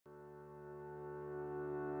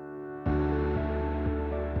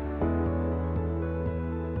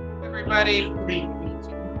Everybody.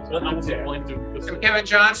 I'm Kevin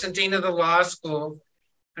Johnson, Dean of the Law School,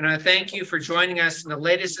 and I thank you for joining us in the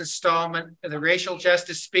latest installment of the Racial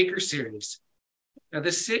Justice Speaker Series. Now,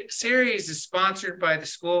 this series is sponsored by the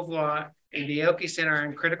School of Law and the Aoki Center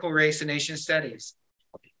on Critical Race and Nation Studies.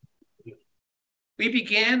 We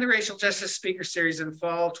began the Racial Justice Speaker Series in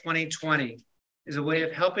fall 2020 as a way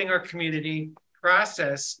of helping our community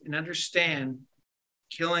process and understand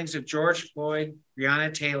killings of George Floyd,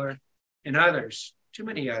 Breonna Taylor, and others, too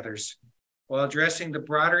many others, while addressing the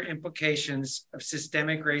broader implications of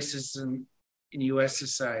systemic racism in U.S.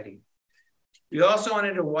 society. We also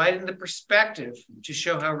wanted to widen the perspective to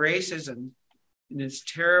show how racism, in its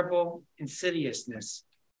terrible insidiousness,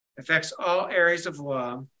 affects all areas of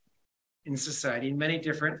law in society in many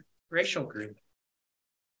different racial groups.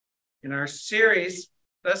 In our series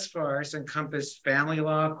thus far has encompassed family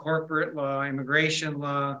law, corporate law, immigration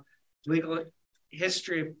law, legal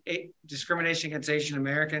history of discrimination against Asian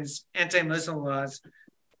Americans, anti-Muslim laws,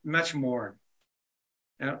 much more.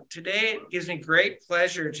 Now, today it gives me great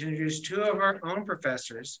pleasure to introduce two of our own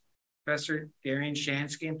professors, Professor Darian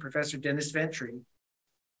Shanske and Professor Dennis Ventry,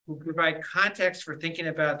 who provide context for thinking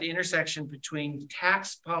about the intersection between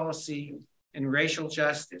tax policy and racial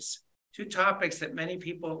justice, two topics that many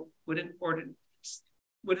people wouldn't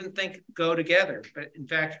think go together, but in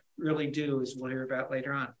fact really do, as we'll hear about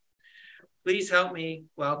later on. Please help me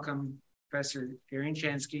welcome Professor Darian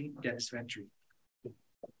Shanske, Dennis Ventry.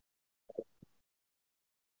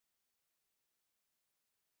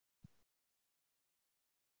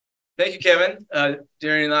 Thank you, Kevin.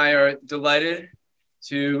 Darian and I are delighted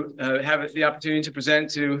to have the opportunity to present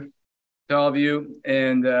to all of you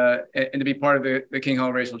and to be part of the King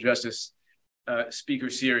Hall Racial Justice Speaker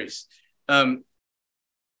Series. Come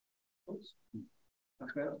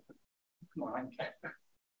on.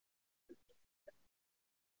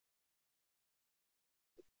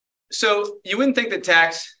 So you wouldn't think that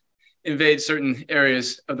tax invades certain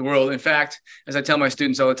areas of the world. In fact, as I tell my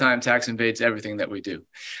students all the time, tax invades everything that we do.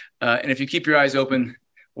 And if you keep your eyes open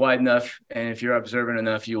wide enough, and if you're observant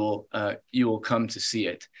enough, you will come to see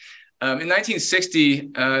it. In 1960,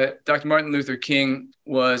 Dr. Martin Luther King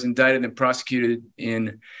was indicted and prosecuted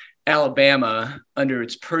in Alabama under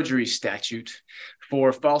its perjury statute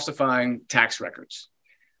for falsifying tax records.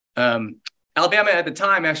 Alabama at the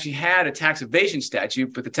time actually had a tax evasion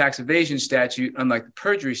statute, but the tax evasion statute, unlike the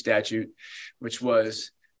perjury statute, which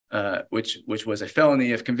was a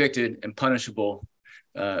felony if convicted and punishable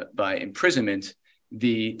by imprisonment,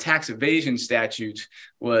 the tax evasion statute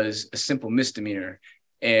was a simple misdemeanor,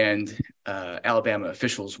 and Alabama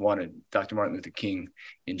officials wanted Dr. Martin Luther King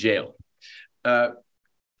in jail. Dr.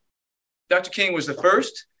 King was the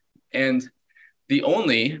first and the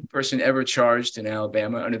only person ever charged in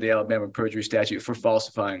Alabama under the Alabama perjury statute for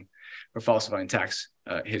falsifying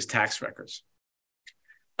his tax records.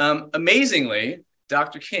 Amazingly,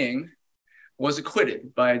 Dr. King was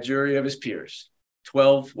acquitted by a jury of his peers,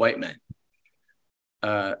 12 white men.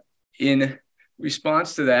 In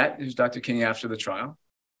response to that, here's Dr. King after the trial.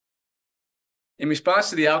 In response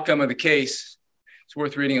to the outcome of the case, it's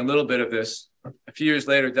worth reading a little bit of this. A few years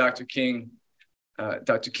later, Dr. King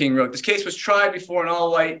wrote, "This case was tried before an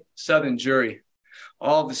all-white Southern jury.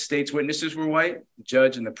 All of the state's witnesses were white. The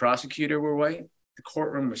judge and the prosecutor were white. The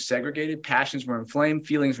courtroom was segregated. Passions were inflamed.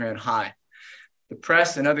 Feelings ran high. The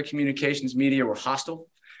press and other communications media were hostile.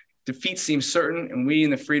 Defeat seemed certain, and we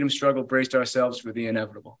in the freedom struggle braced ourselves for the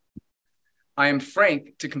inevitable. I am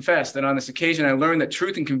frank to confess that on this occasion, I learned that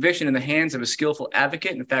truth and conviction in the hands of a skillful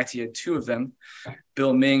advocate, in fact, he had two of them,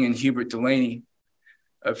 Bill Ming and Hubert Delaney,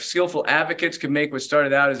 of skillful advocates could make what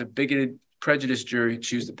started out as a bigoted, prejudiced jury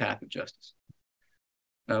choose the path of justice."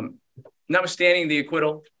 Notwithstanding the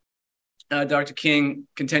acquittal, Dr. King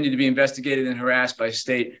continued to be investigated and harassed by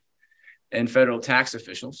state and federal tax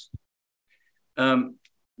officials.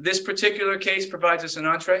 This particular case provides us an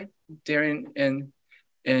entree, Darian, and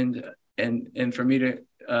for me to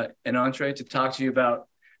an entree to talk to you about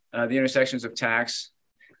the intersections of tax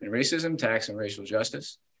and racism, tax and racial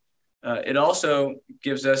justice. It also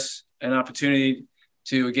gives us an opportunity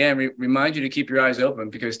to, again, remind you to keep your eyes open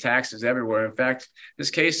because tax is everywhere. In fact, this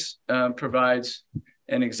case provides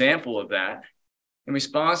an example of that. In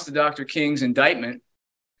response to Dr. King's indictment,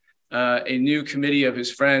 a new committee of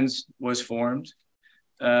his friends was formed,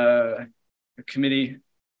 a committee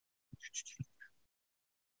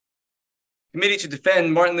to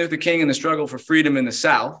defend Martin Luther King and the struggle for freedom in the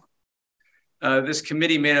South. This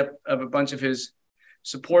committee made up of a bunch of his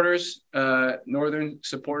supporters, Northern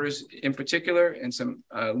supporters in particular, and some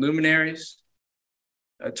luminaries,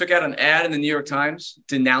 took out an ad in the New York Times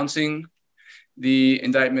denouncing the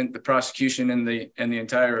indictment, the prosecution, and the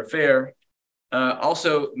entire affair,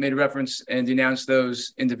 also made reference and denounced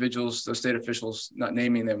those individuals, those state officials, not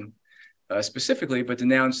naming them specifically, but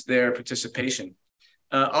denounced their participation.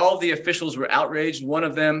 All of the officials were outraged. One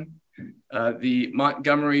of them, the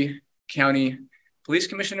Montgomery County Police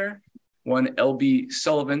Commissioner, one L.B.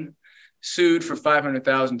 Sullivan, sued for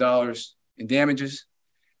 $500,000 in damages.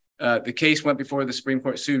 The case went before the Supreme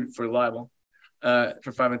Court, sued for libel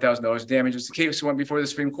for $500,000 in damages. The case went before the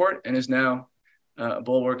Supreme Court and is now a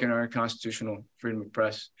bulwark in our constitutional freedom of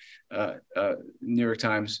press, New York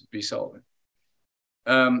Times v. Sullivan.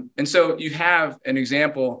 And so you have an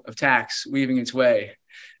example of tax weaving its way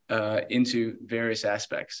into various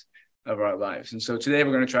aspects of our lives. And so today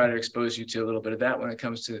we're going to try to expose you to a little bit of that when it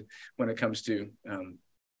comes to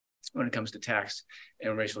tax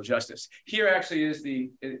and racial justice. Here actually is a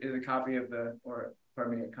copy of a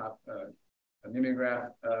mimeograph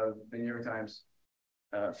of the New York Times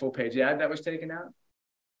full-page ad that was taken out.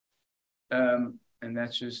 And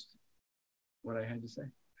that's just what I had to say.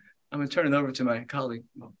 I'm going to turn it over to my colleague,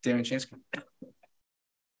 Darren Shanske.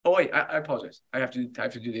 Oh, wait, I apologize. I have to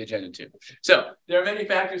do the agenda too. So there are many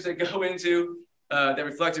factors that go into that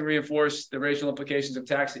reflect and reinforce the racial implications of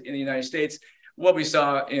tax in the United States. What we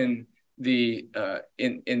saw in the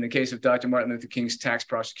case of Dr. Martin Luther King's tax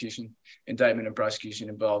prosecution, indictment and prosecution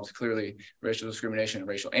involved clearly racial discrimination and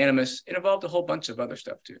racial animus. It involved a whole bunch of other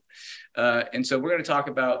stuff too. And so we're going to talk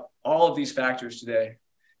about all of these factors today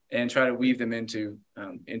and try to weave them into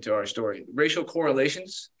our story. Racial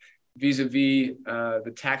correlations vis-a-vis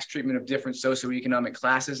the tax treatment of different socioeconomic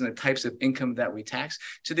classes and the types of income that we tax.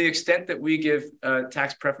 To the extent that we give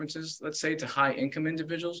tax preferences, let's say, to high income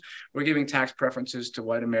individuals, we're giving tax preferences to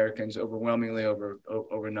white Americans overwhelmingly over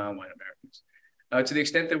non-white Americans. To the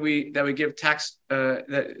extent that we give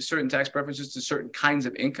certain tax preferences to certain kinds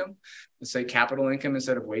of income, let's say capital income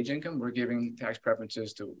instead of wage income, we're giving tax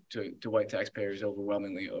preferences to white taxpayers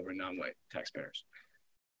overwhelmingly over non-white taxpayers.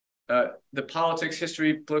 The politics,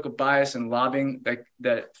 history, political bias, and lobbying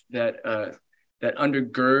that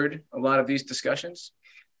undergird a lot of these discussions.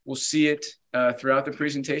 We'll see it throughout the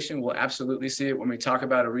presentation. We'll absolutely see it when we talk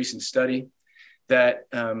about a recent study that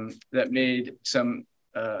made some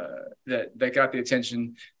that got the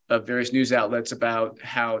attention of various news outlets about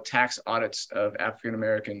how tax audits of African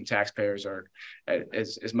American taxpayers are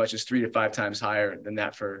as much as 3 to 5 times higher than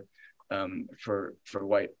that for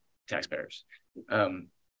white taxpayers.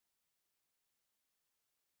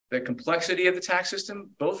 The complexity of the tax system,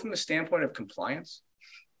 both from the standpoint of compliance,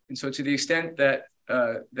 and so to the extent that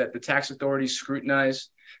the tax authorities scrutinize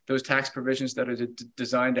those tax provisions that are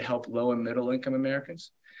designed to help low and middle income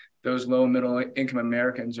Americans, those low and middle income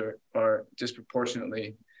Americans are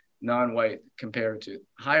disproportionately non-white compared to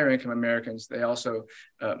higher income Americans. They also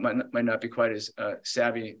might not be quite as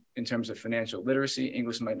savvy in terms of financial literacy.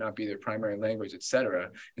 English might not be their primary language, et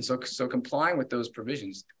cetera. And so complying with those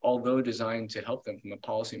provisions, although designed to help them from a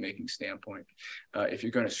policymaking standpoint, if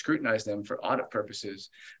you're going to scrutinize them for audit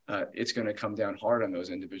purposes, it's going to come down hard on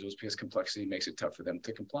those individuals because complexity makes it tough for them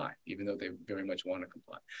to comply, even though they very much want to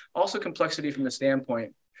comply. Also complexity from the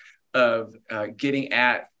standpoint of getting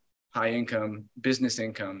at high income, business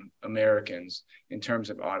income Americans in terms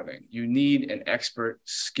of auditing. You need an expert,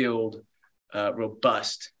 skilled,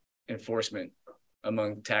 robust enforcement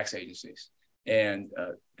among tax agencies. And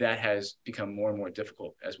that has become more and more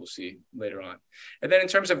difficult, as we'll see later on. And then in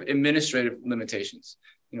terms of administrative limitations,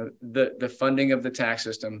 the funding of the tax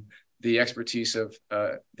system, the expertise of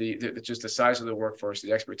just the size of the workforce,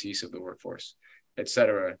 the expertise of the workforce, et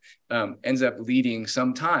cetera, ends up leading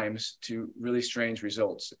sometimes to really strange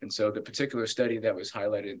results. And so the particular study that was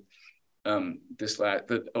highlighted over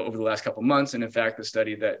the last couple of months, and in fact, the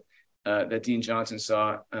study that Dean Johnson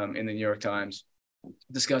saw in the New York Times,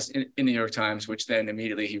 discussed in the New York Times, which then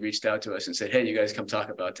immediately he reached out to us and said, hey, you guys come talk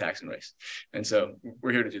about tax and race. And so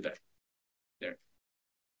we're here to do that. There.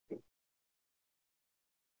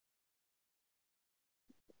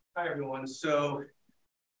 Hi, everyone. So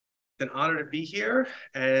an honor to be here,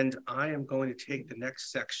 and I am going to take the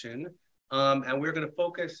next section, and we're going to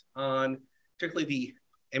focus on particularly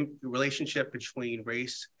the relationship between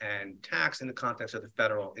race and tax in the context of the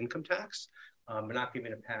federal income tax. We're not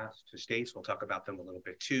giving a pass to states. We'll talk about them a little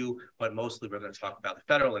bit too, but mostly we're going to talk about the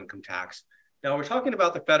federal income tax. Now, we're talking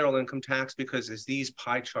about the federal income tax because as these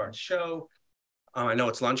pie charts show, I know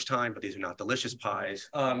it's lunchtime, but these are not delicious pies.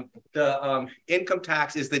 The income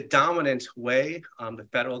tax is the dominant way the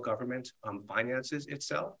federal government finances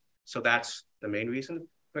itself. So that's the main reason.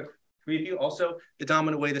 But preview. Also, the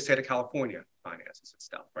dominant way the state of California finances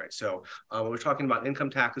itself, right? So when we're talking about income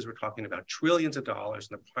taxes, we're talking about trillions of dollars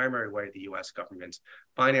in the primary way the US government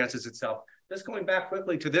finances itself. Just going back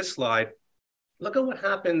quickly to this slide, look at what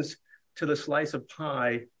happens to the slice of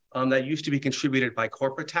pie that used to be contributed by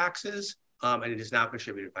corporate taxes, and it is now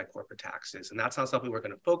contributed by corporate taxes. And that's not something we're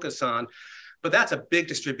going to focus on, but that's a big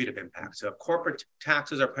distributive impact. So if corporate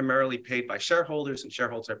taxes are primarily paid by shareholders, and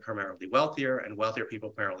shareholders are primarily wealthier, and wealthier people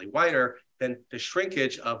primarily whiter, then the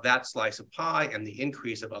shrinkage of that slice of pie and the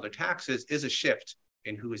increase of other taxes is a shift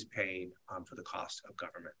in who is paying for the cost of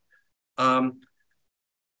government.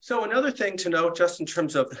 So another thing to note, just in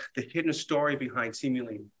terms of the hidden story behind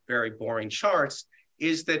seemingly very boring charts,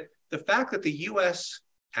 is that the fact that the US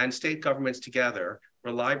and state governments together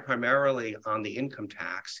rely primarily on the income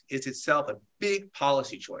tax is itself a big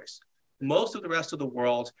policy choice. Most of the rest of the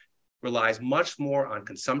world relies much more on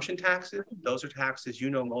consumption taxes. Those are taxes,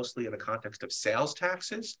 mostly in the context of sales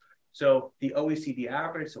taxes. So the OECD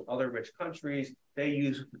average, so other rich countries, they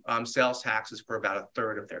use sales taxes for about a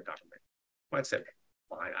third of their government. You might say,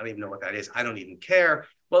 fine, I don't even know what that is. I don't even care.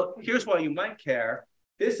 Well, here's why you might care.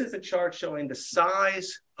 This is a chart showing the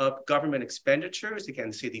size of government expenditures.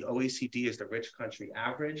 Again, see the OECD is the rich country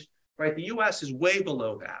average, right? The US is way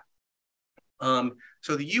below that.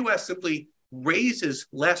 So the US simply raises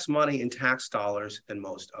less money in tax dollars than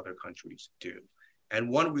most other countries do. And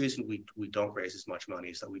one reason we don't raise as much money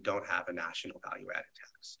is that we don't have a national value-added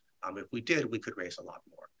tax. If we did, we could raise a lot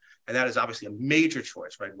more. And that is obviously a major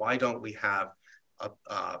choice, right? Why don't we have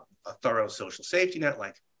a thorough social safety net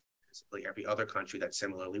like basically every other country that's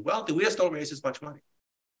similarly wealthy? We just don't raise as much money.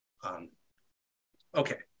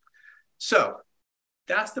 Okay, so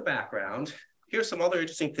that's the background. Here's some other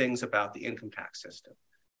interesting things about the income tax system.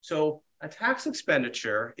 So a tax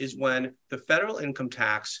expenditure is when the federal income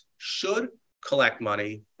tax should collect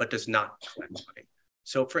money, but does not collect money.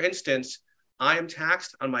 So for instance, I am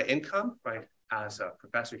taxed on my income, right, as a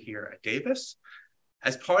professor here at Davis.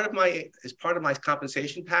 As part of my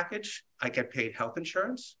compensation package, I get paid health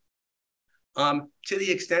insurance. To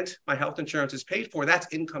the extent my health insurance is paid for, that's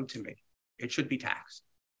income to me. It should be taxed.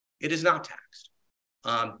 It is not taxed.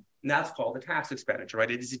 And that's called a tax expenditure,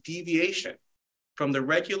 right? It is a deviation from the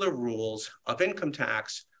regular rules of income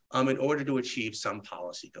tax in order to achieve some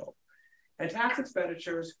policy goal. And tax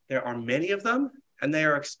expenditures, there are many of them, and they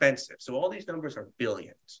are expensive. So all these numbers are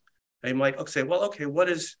billions. They might say, well, okay, what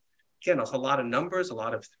is, again, it's a lot of numbers,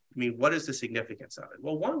 what is the significance of it?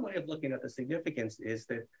 Well, one way of looking at the significance is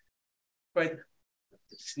that, right,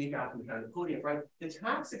 sneak out from behind the podium, right? The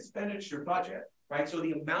tax expenditure budget, right? So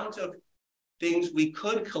the amount of things we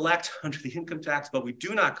could collect under the income tax, but we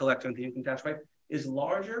do not collect under the income tax, right, is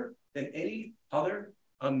larger than any other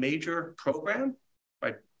major program,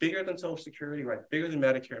 right? Bigger than Social Security, right? Bigger than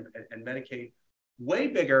Medicare and Medicaid, way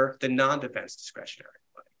bigger than non-defense discretionary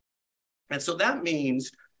money. And so that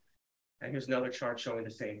means, and here's another chart showing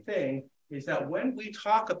the same thing, is that when we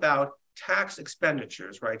talk about tax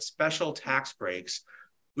expenditures, right, special tax breaks,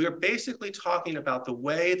 we are basically talking about the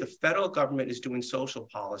way the federal government is doing social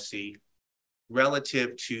policy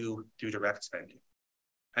relative to direct spending.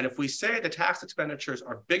 And if we say the tax expenditures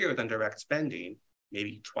are bigger than direct spending,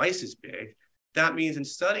 maybe twice as big, that means in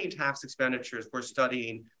studying tax expenditures, we're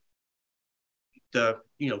studying the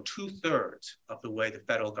 2/3 of the way the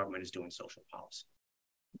federal government is doing social policy.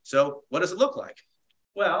 So what does it look like?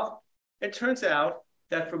 Well, it turns out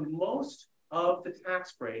that for most of the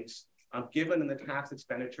tax breaks given in the tax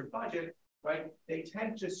expenditure budget, right, they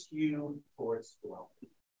tend to skew towards the wealthy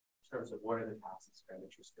in terms of where the tax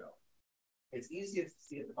expenditures go. It's easiest to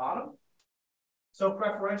see at the bottom. So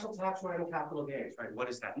preferential tax rate on capital gains, right? What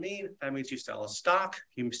does that mean? That means you sell a stock,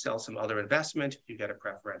 you sell some other investment, you get a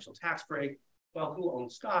preferential tax break. Well, who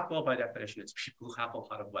owns stock? Well, by definition, it's people who have a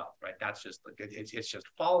lot of wealth, right? That's just, it just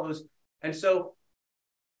follows. And so,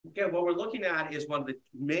 again, what we're looking at is one of the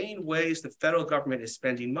main ways the federal government is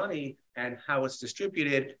spending money and how it's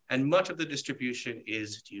distributed. And much of the distribution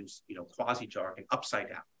is, to use quasi-jargon, upside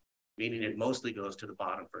down, meaning it mostly goes to the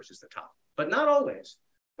bottom versus the top, but not always.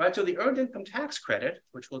 Right, so the earned income tax credit,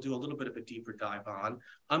 which we'll do a little bit of a deeper dive on,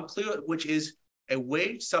 which is a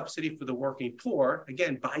wage subsidy for the working poor,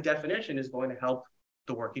 again, by definition, is going to help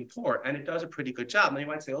the working poor. And it does a pretty good job. Now you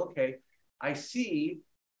might say, okay, I see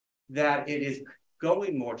that it is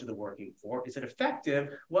going more to the working poor. Is it effective?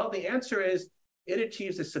 Well, the answer is it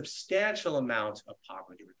achieves a substantial amount of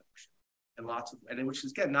poverty reduction. And which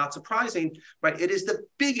is, again, not surprising, right? It is the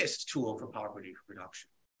biggest tool for poverty reduction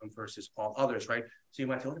versus all others, right? So you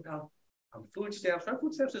might say, what about food stamps? Right?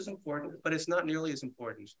 Food stamps is important, but it's not nearly as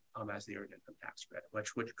important as the earned income tax credit,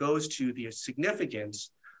 which goes to the significance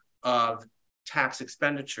of tax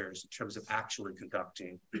expenditures in terms of actually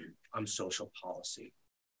conducting social policy.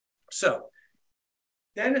 So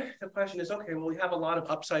then the question is, okay, well, we have a lot of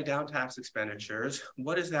upside down tax expenditures.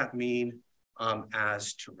 What does that mean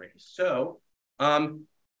as to race? So,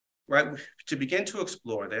 right, to begin to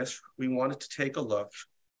explore this, we wanted to take a look,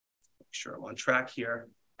 make sure I'm on track here,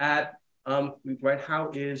 at right,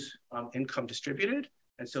 how is income distributed?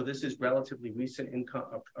 And so this is relatively recent income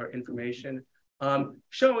or information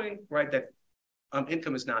showing, right, that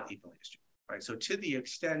income is not equally distributed, right? So to the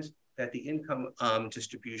extent that the income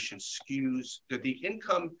distribution skews, that the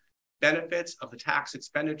income benefits of the tax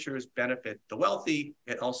expenditures benefit the wealthy,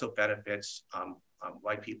 it also benefits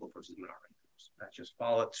white people versus minority groups. That just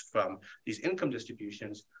follows from these income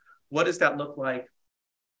distributions. What does that look like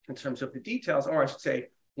in terms of the details? Or I should say,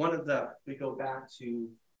 we go back to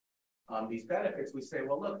these benefits, we say,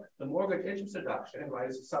 well, look, the mortgage interest deduction, right,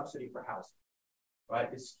 is a subsidy for housing, right?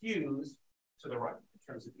 It skews to the right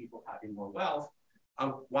in terms of people having more wealth.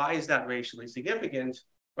 Why is that racially significant,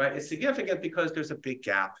 right? It's significant because there's a big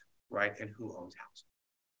gap, right, in who owns housing.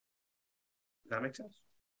 Does that make sense?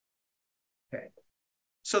 Okay.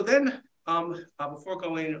 So then, before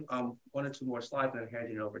going one or two more slides and then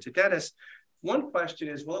handing it over to Dennis, one question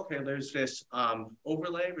is, well, okay, there's this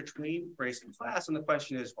overlay between race and class, and the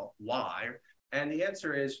question is, well, why? And the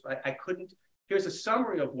answer is, I couldn't, here's a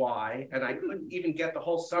summary of why, and I couldn't even get the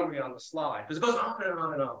whole summary on the slide, because it goes on and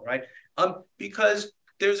on and on, right? Because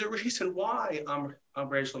there's a reason why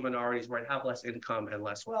racial minorities, right, have less income and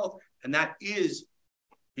less wealth, and that is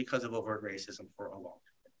because of overt racism for a long time.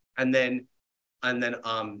 And then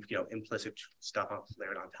you know, implicit stuff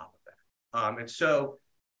layered on top of that. And so,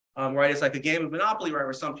 right, it's like a game of Monopoly, right,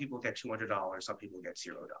 where some people get $200, some people get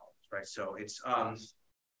 $0, right? So it's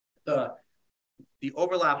the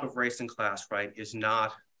overlap of race and class, right, is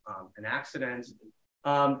not an accident.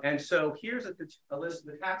 And so here's a list of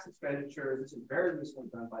the tax expenditures. This is very recently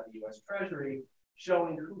done by the US Treasury,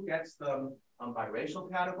 showing who gets them by racial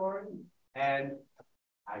category. And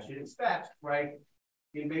as you'd expect, right,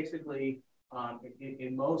 in basically,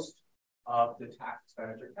 in most of the tax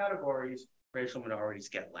expenditure categories, racial minorities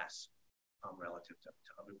get less relative to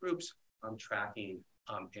other groups, tracking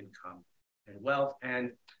income and wealth.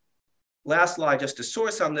 And last slide, just a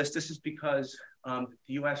source on this. This is because the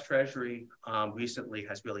US Treasury recently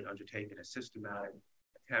has really undertaken a systematic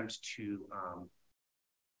attempt to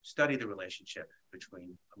study the relationship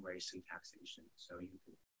between race and taxation. So you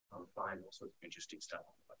can find all sorts of interesting stuff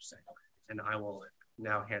on the website. And I will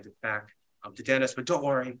now hand it back to Dennis, but don't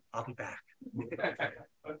worry, I'll be back.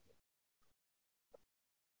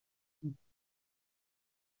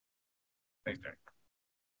 Thanks, Derek.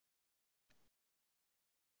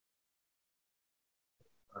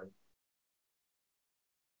 All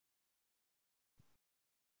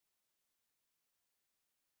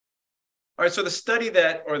right, so the study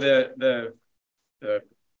that, or the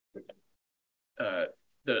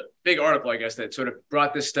big article, I guess, that sort of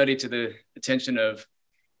brought this study to the attention of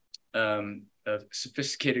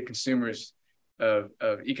sophisticated consumers of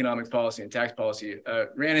economic policy and tax policy,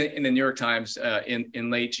 ran in the New York Times in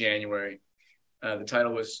late January. The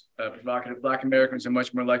title was Provocative: Black Americans are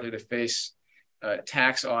much more likely to face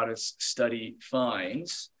tax audits, study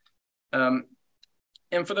finds. And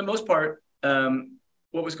for the most part,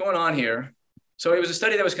 what was going on here, so it was a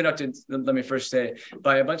study that was conducted, let me first say,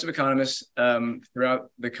 by a bunch of economists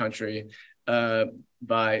throughout the country,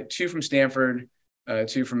 by two from Stanford,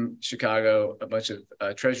 two from Chicago, a bunch of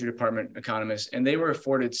Treasury Department economists, and they were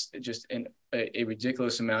afforded just a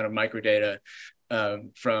ridiculous amount of microdata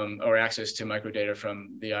or access to microdata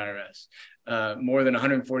from the IRS. More than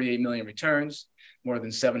 148 million returns, more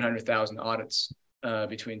than 700,000 audits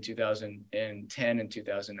between 2010 and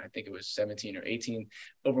 2000, I think it was 17 or 18,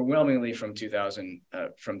 overwhelmingly from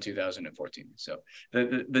 2014. So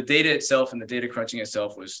the data itself and the data crunching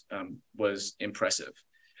itself was impressive.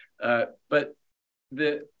 But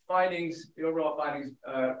the findings, the overall findings,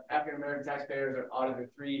 African-American taxpayers are audited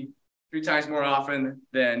three times more often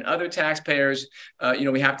than other taxpayers.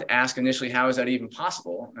 We have to ask initially, how is that even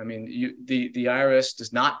possible? I mean, the IRS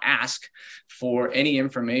does not ask for any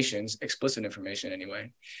information, explicit information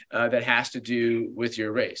anyway, that has to do with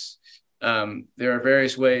your race. There are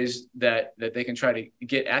various ways that they can try to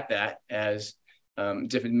get at that as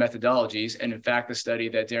different methodologies. And in fact, the study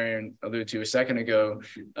that Darian alluded to a second ago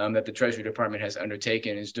that the Treasury Department has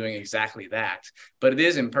undertaken is doing exactly that, but it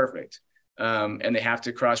is imperfect. And they have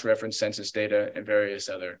to cross-reference census data and various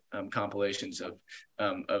other compilations of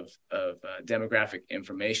demographic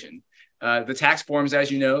information. The tax forms,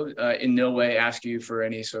 as you know, in no way ask you for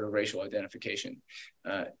any sort of racial identification.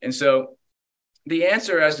 And so the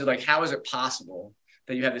answer as to like, how is it possible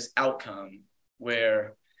that you have this outcome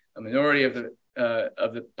where a minority of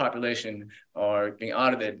the population are being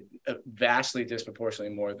audited vastly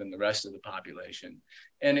disproportionately more than the rest of the population?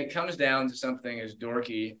 And it comes down to something as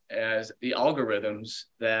dorky as the algorithms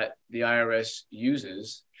that the IRS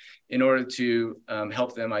uses in order to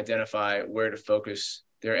help them identify where to focus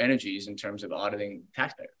their energies in terms of auditing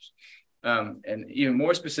taxpayers. And even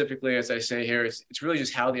more specifically, as I say here, it's really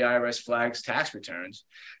just how the IRS flags tax returns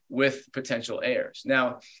with potential heirs.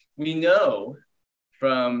 Now, we know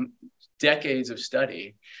from decades of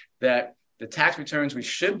study that the tax returns we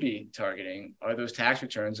should be targeting are those tax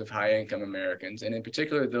returns of high-income Americans, and in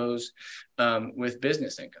particular, those with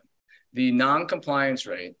business income. The non-compliance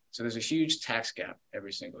rate, so there's a huge tax gap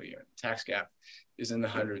every single year. The tax gap is in the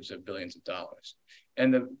hundreds of billions of dollars.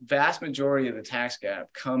 And the vast majority of the tax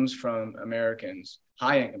gap comes from Americans,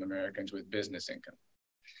 high-income Americans with business income,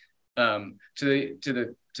 to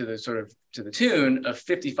the tune of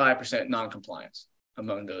 55% non-compliance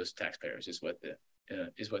among those taxpayers is what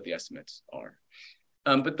the estimates are.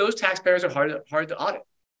 But those taxpayers are hard to audit.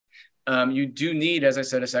 You do need, as I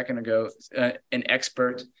said a second ago, an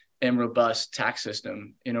expert and robust tax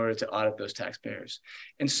system in order to audit those taxpayers.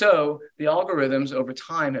 And so the algorithms over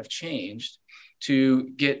time have changed to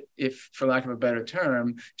get, if for lack of a better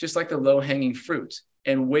term, just like the low-hanging fruit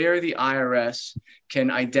and where the IRS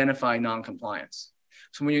can identify non-compliance.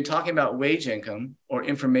 So when you're talking about wage income or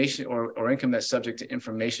information or income that's subject to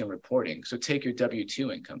information reporting, so take your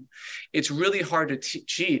W-2 income, it's really hard to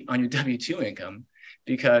cheat on your W-2 income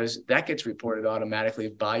because that gets reported automatically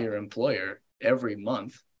by your employer every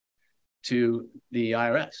month to the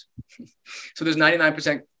IRS. So there's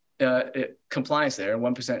 99% compliance there and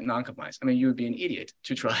 1% non-compliance. I mean, you would be an idiot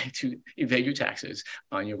to try to evade your taxes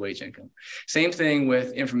on your wage income. Same thing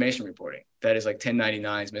with information reporting. That is like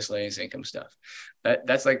 1099s, miscellaneous income stuff.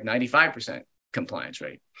 That's like 95% compliance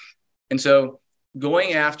rate. And so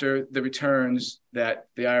going after the returns that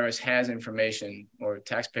the IRS has information, or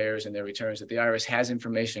taxpayers and their returns that the IRS has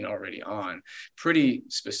information already on, pretty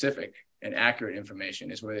specific and accurate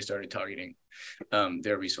information is where they started targeting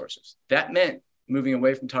their resources. That meant moving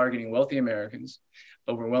away from targeting wealthy Americans,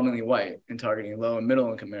 overwhelmingly white, and targeting low and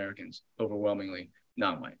middle income Americans, overwhelmingly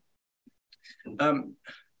non-white.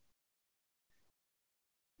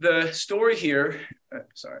 The story here,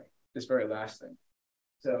 this very last thing.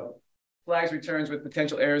 So flags returns with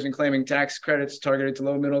potential heirs and claiming tax credits targeted to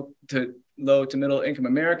low to middle income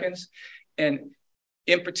Americans, and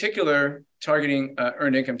in particular, targeting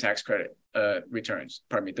earned income tax credit returns.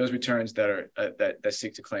 Pardon me, those returns that are that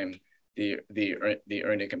seek to claim the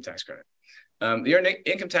earned income tax credit. The earned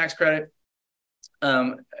income tax credit,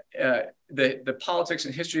 the politics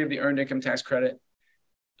and history of the earned income tax credit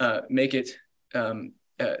make it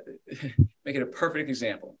a perfect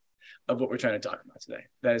example of what we're trying to talk about today.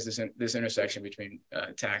 That is this intersection between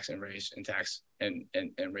tax and race, and tax and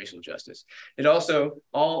racial justice. It also,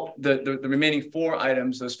 all the remaining 4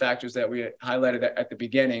 items, those factors that we highlighted at the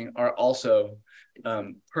beginning, are also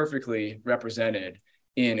perfectly represented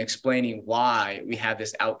in explaining why we have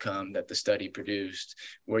this outcome that the study produced,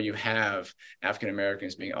 where you have African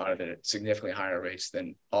Americans being audited at significantly higher rates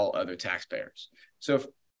than all other taxpayers. So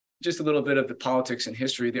just a little bit of the politics and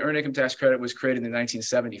history. The earned income tax credit was created in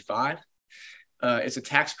 1975. It's a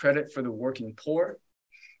tax credit for the working poor.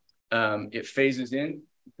 It phases in.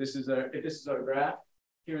 This is our graph.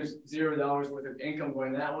 Here's $0 worth of income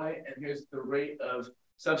going that way, and here's the rate of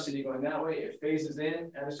subsidy going that way. It phases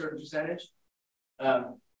in at a certain percentage.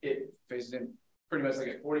 It phases in pretty much like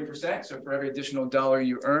at 40%. So for every additional dollar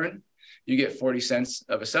you earn, you get 40 cents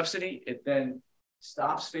of a subsidy. It then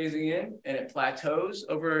stops phasing in and it plateaus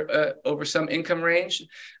over some income range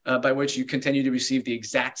by which you continue to receive the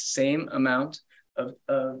exact same amount of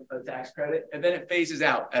tax credit, and then it phases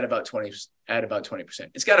out at about 20%.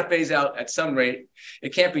 It's got to phase out at some rate.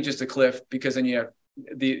 It can't be just a cliff, because then you have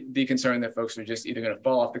the concern that folks are just either going to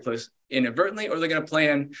fall off the cliff inadvertently, or they're going to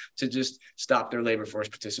plan to just stop their labor force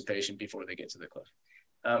participation before they get to the cliff.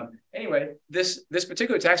 Anyway, this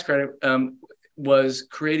particular tax credit was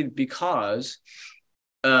created because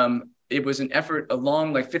it was an effort, a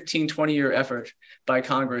long, like 15, 20-year effort by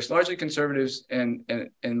Congress, largely conservatives and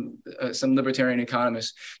some libertarian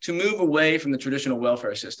economists, to move away from the traditional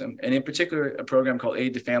welfare system, and in particular, a program called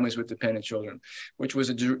Aid to Families with Dependent Children, which was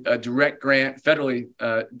a direct grant, federally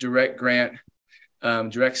direct grant,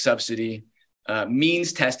 direct subsidy,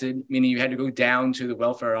 means tested, meaning you had to go down to the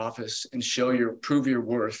welfare office and prove your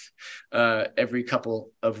worth every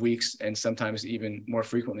couple of weeks, and sometimes even more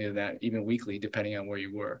frequently than that, even weekly, depending on where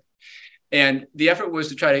you were. And the effort was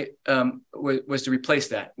to try to was to replace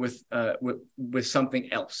that with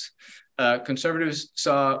something else. Conservatives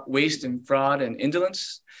saw waste and fraud and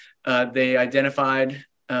indolence. They identified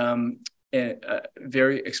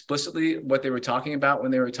very explicitly what they were talking about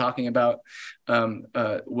when they were talking about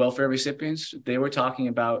welfare recipients. They were talking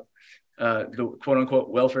about the quote unquote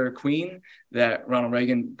welfare queen that Ronald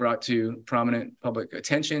Reagan brought to prominent public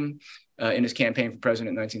attention in his campaign for president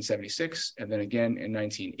in 1976, and then again in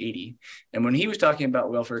 1980. And when he was talking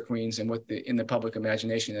about welfare queens and what in the public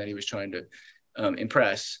imagination that he was trying to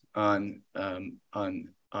impress on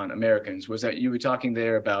Americans, was that you were talking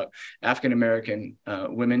there about African-American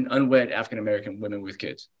women, unwed African-American women with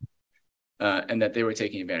kids, and that they were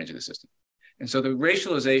taking advantage of the system. And so the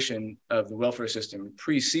racialization of the welfare system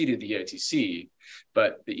preceded the EITC,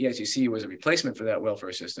 but the EITC was a replacement for that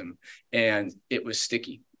welfare system, and it was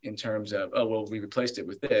sticky in terms of, oh, well, we replaced it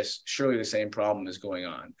with this, surely the same problem is going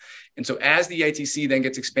on. And so as the EITC then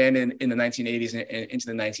gets expanded in the 1980s and into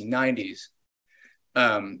the 1990s,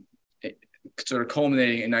 sort of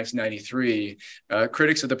culminating in 1993,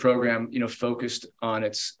 critics of the program, focused on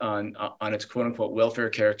its quote unquote welfare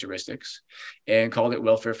characteristics and called it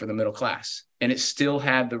welfare for the middle class. And it still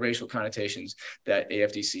had the racial connotations that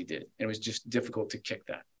AFDC did. And it was just difficult to kick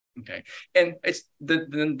that. Okay. And it's the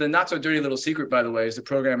not so dirty little secret, by the way, is the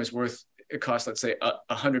program is worth, it costs, let's say,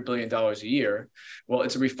 $100 billion a year. Well,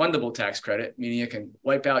 it's a refundable tax credit, meaning it can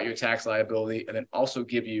wipe out your tax liability and then also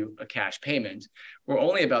give you a cash payment, where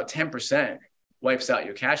only about 10% wipes out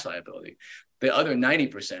your cash liability. The other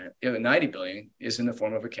 90%, the other 90 billion is in the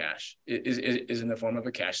form of a cash, is in the form of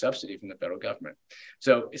a cash subsidy from the federal government.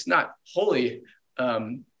 So it's not wholly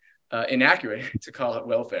inaccurate to call it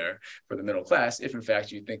welfare for the middle class, if in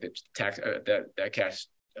fact you think that that cash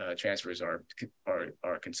transfers are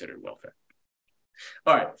considered welfare.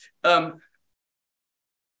 All right.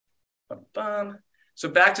 So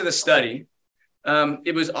back to the study.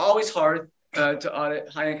 It was always hard to audit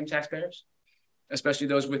high-income taxpayers, especially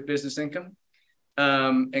those with business income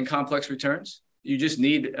and complex returns. You just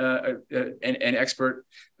need an expert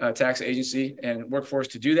tax agency and workforce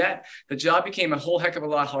to do that. The job became a whole heck of a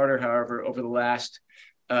lot harder, however, over the last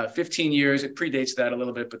 15 years. It predates that a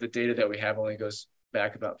little bit, but the data that we have only goes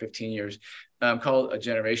back about 15 years, called a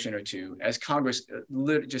generation or two, as Congress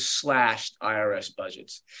just slashed IRS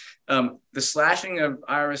budgets. The slashing of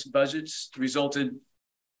IRS budgets resulted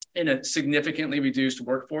in a significantly reduced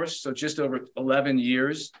workforce. So just over 11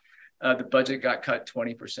 years, the budget got cut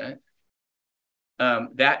 20%.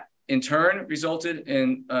 That in turn resulted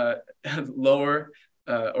in lower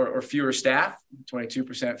or fewer staff,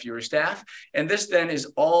 22% fewer staff. And this then is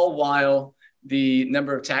all while the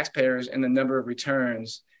number of taxpayers and the number of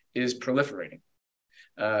returns is proliferating.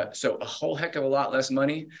 So a whole heck of a lot less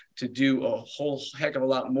money to do a whole heck of a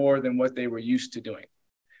lot more than what they were used to doing.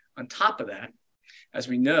 On top of that, as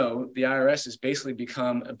we know, the IRS has basically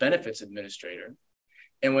become a benefits administrator.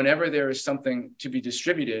 And whenever there is something to be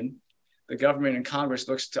distributed, the government and Congress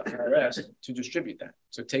looks to IRS to distribute that.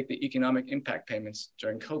 So take the economic impact payments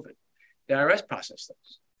during COVID. The IRS processed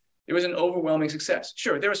those. It was an overwhelming success.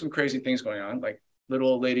 Sure, there were some crazy things going on, like little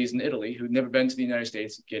old ladies in Italy who'd never been to the United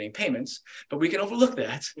States getting payments, but we can overlook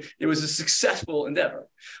that. It was a successful endeavor.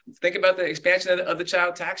 Think about the expansion of the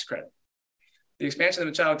child tax credit. The expansion of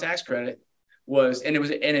the child tax credit was, and it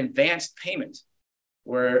was an advanced payment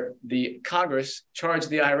where the Congress charged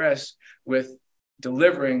the IRS with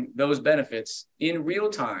delivering those benefits in real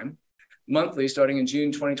time, monthly, starting in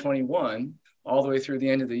June 2021, all the way through the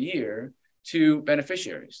end of the year to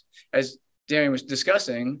beneficiaries. As Darian was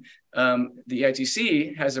discussing, the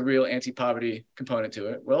EITC has a real anti-poverty component to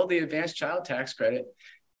it. Well, the advanced child tax credit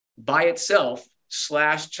by itself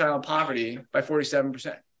slashed child poverty by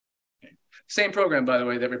 47%. Same program, by the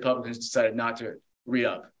way, that Republicans decided not to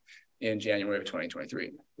re-up in January of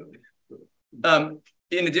 2023.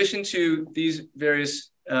 In addition to these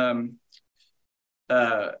various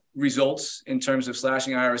results in terms of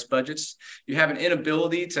slashing IRS budgets, you have an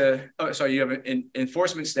inability to, you have an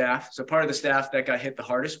enforcement staff. So part of the staff that got hit the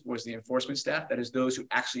hardest was the enforcement staff. That is those who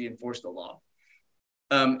actually enforce the law.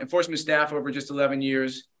 Enforcement staff over just 11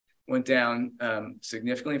 years went down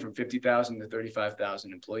significantly from 50,000 to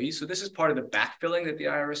 35,000 employees. So this is part of the backfilling that the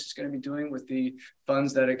IRS is going to be doing with the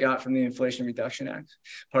funds that it got from the Inflation Reduction Act,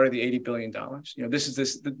 part of the $80 billion. This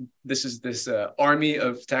is this army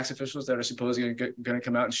of tax officials that are supposedly going to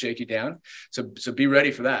come out and shake you down. So be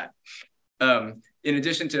ready for that. In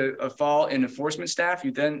addition to a fall in enforcement staff,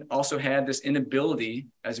 you then also had this inability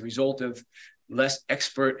as a result of less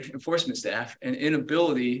expert enforcement staff and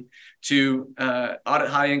inability to audit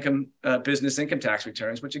high income business income tax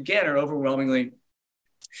returns, which again are overwhelmingly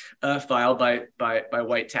filed by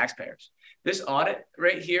white taxpayers. This audit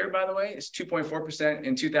rate here, by the way, is 2.4%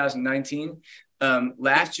 in 2019.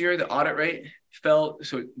 Last year, the audit rate fell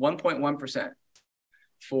to 1.1%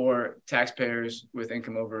 for taxpayers with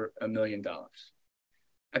income over $1 million.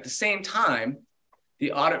 At the same time,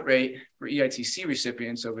 the audit rate for EITC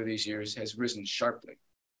recipients over these years has risen sharply.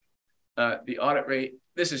 The audit rate,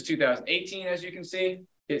 this is 2018, as you can see,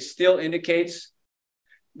 it still indicates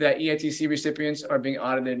that EITC recipients are being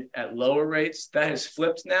audited at lower rates. That has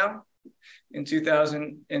flipped now in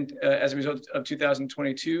 2000, and as a result of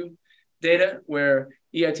 2022 data, where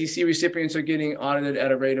EITC recipients are getting audited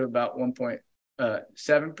at a rate of about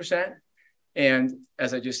 1.7%. And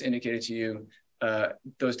as I just indicated to you,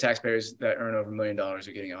 those taxpayers that earn over $1 million are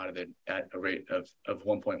getting audited at a rate of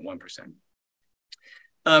 1.1%.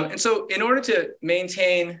 And so in order to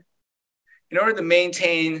maintain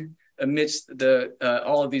amidst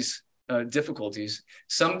all of these difficulties,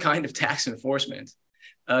 some kind of tax enforcement,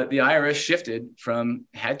 the IRS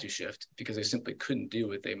had to shift because they simply couldn't do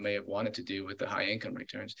what they may have wanted to do with the high income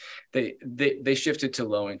returns. They shifted to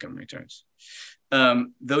low income returns.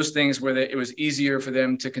 Those things where it was easier for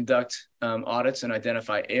them to conduct audits and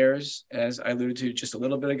identify errors, as I alluded to just a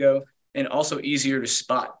little bit ago, and also easier to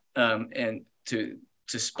spot and to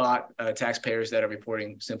spot taxpayers that are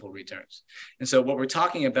reporting simple returns. And so what we're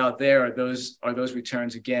talking about there are those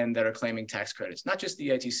returns, again, that are claiming tax credits, not just the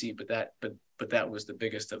EITC, but that was the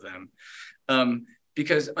biggest of them.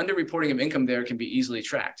 Because underreporting of income there can be easily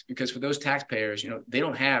tracked, because for those taxpayers, they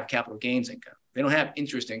don't have capital gains income. They don't have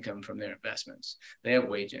interest income from their investments. They have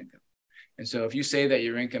wage income. And so if you say that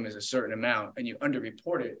your income is a certain amount and you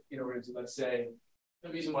underreport it in order to, let's say, the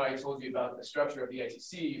reason why I told you about the structure of the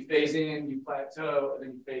ITC, you phase in, you plateau, and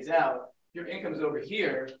then you phase out. Your income's over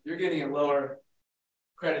here. You're getting a lower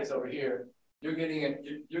credits over here. You're getting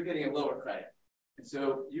a lower credit, and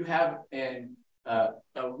so you have a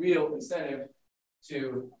real incentive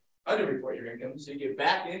to underreport your income, so you get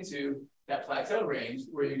back into that plateau range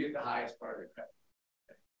where you get the highest part of your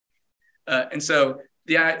credit. And so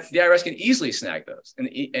the IRS can easily snag those and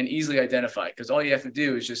easily identify, because all you have to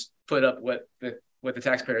do is just put up what the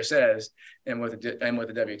taxpayer says and what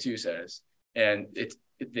the W-2 says, and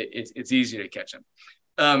it's easier to catch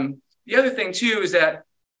them. The other thing too is that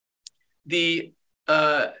the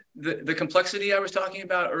complexity I was talking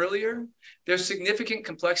about earlier. There's significant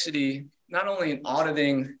complexity not only in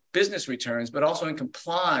auditing business returns, but also in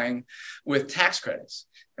complying with tax credits.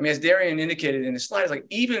 I mean, as Darian indicated in his slides, like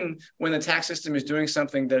even when the tax system is doing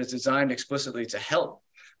something that is designed explicitly to help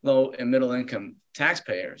low and middle income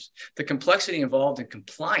taxpayers, the complexity involved in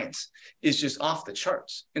compliance is just off the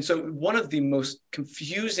charts. And so one of the most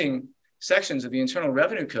confusing sections of the Internal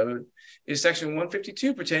Revenue Code is Section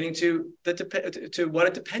 152, pertaining to what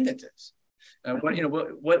a dependent is.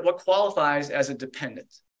 What qualifies as a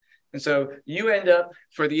dependent. And so you end up,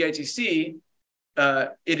 for the EITC,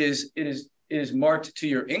 it is marked to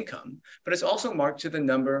your income, but it's also marked to the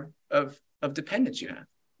number of dependents you have,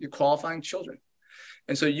 your qualifying children.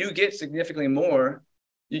 And so you get significantly more,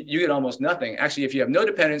 you get almost nothing. Actually, if you have no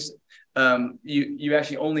dependents, you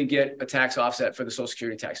actually only get a tax offset for the Social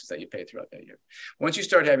Security taxes that you pay throughout that year. Once you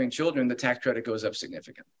start having children, the tax credit goes up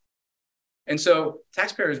significantly. And so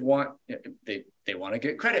taxpayers they want to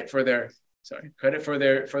get credit for their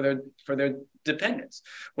dependents.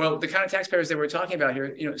 Well, the kind of taxpayers that we're talking about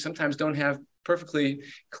here, sometimes don't have perfectly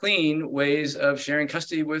clean ways of sharing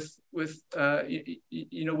custody with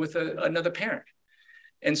another parent.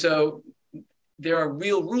 And so there are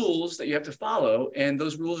real rules that you have to follow, and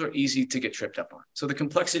those rules are easy to get tripped up on. So the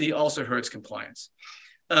complexity also hurts compliance.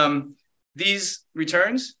 These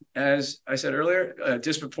returns, as I said earlier,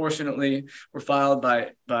 disproportionately were filed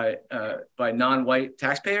by non-white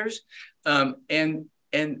taxpayers, and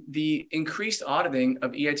the increased auditing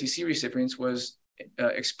of EITC recipients was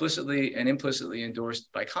explicitly and implicitly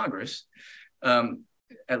endorsed by Congress.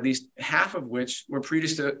 At least half of which were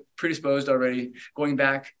predisposed already, going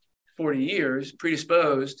back 40 years,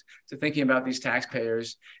 predisposed to thinking about these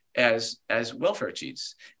taxpayers as welfare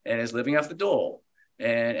cheats and as living off the dole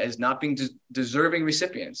and as not being deserving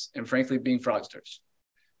recipients and frankly being fraudsters.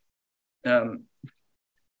 Over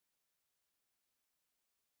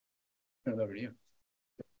to you.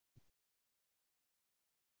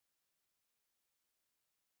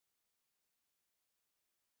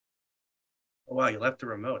 Oh, wow, you left the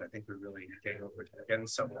remote. I think we're really getting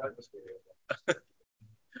somewhere.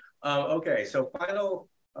 Okay, so final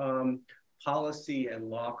policy and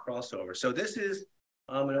law crossover. So this is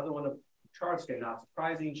another one of the charts, again, not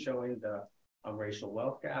surprising, showing the racial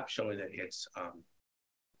wealth gap, showing that it's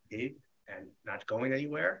big and not going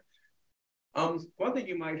anywhere. One thing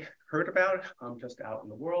you might heard about just out in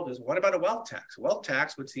the world is, what about a wealth tax? A wealth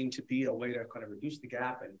tax would seem to be a way to kind of reduce the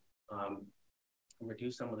gap and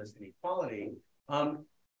reduce some of this inequality.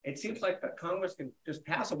 It seems like that Congress can just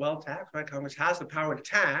pass a wealth tax, right? Congress has the power to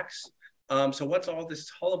tax. So what's all this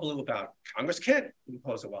hullabaloo about? Congress can't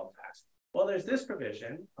impose a wealth tax. Well, there's this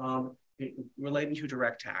provision relating to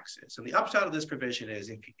direct taxes. And the upside of this provision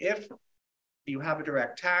is if you have a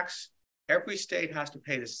direct tax, every state has to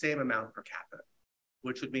pay the same amount per capita,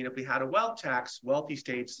 which would mean if we had a wealth tax, wealthy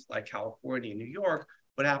states like California and New York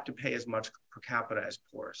would have to pay as much per capita as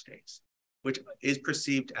poorer states, which is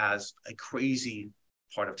perceived as a crazy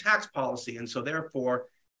part of tax policy. And so therefore,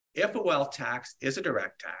 if a wealth tax is a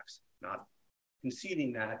direct tax, not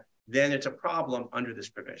conceding that, then it's a problem under this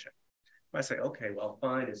provision. I say, okay, well,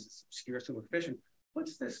 fine, it's obscure supervision.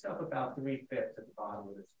 What's this stuff about 3/5 at the bottom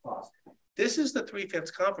of this clause? This is the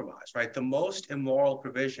 3/5 compromise, right? The most immoral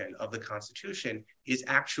provision of the Constitution is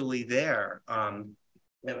actually there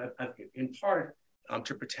in part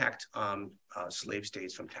to protect slave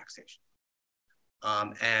states from taxation.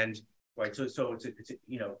 And right, so it's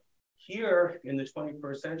here in the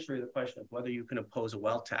 21st century, the question of whether you can impose a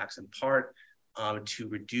wealth tax in part to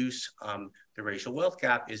reduce the racial wealth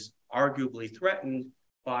gap is arguably threatened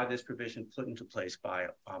by this provision put into place by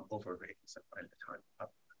overt ratings at the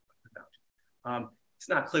time. It's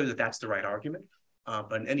not clear that that's the right argument,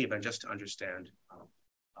 but in any event, just to understand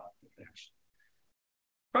the connection.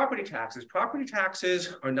 Property taxes. Property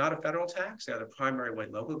taxes are not a federal tax. They're the primary way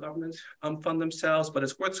local governments fund themselves, but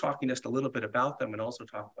it's worth talking just a little bit about them and also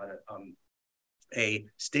talk about a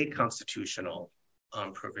state constitutional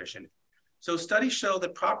provision. So studies show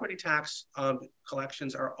that property tax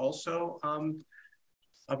collections are also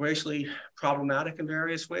racially problematic in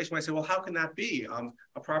various ways. You might say, well, how can that be?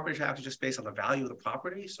 A property tax is just based on the value of the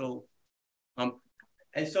property. So,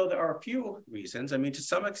 and so there are a few reasons. I mean, to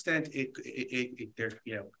some extent, there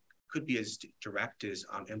could be as direct as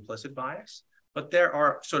implicit bias, but there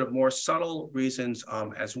are sort of more subtle reasons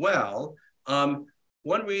as well.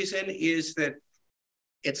 One reason is that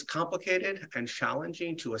it's complicated and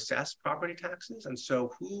challenging to assess property taxes. And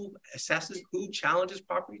so who challenges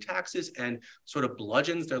property taxes and sort of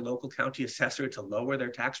bludgeons their local county assessor to lower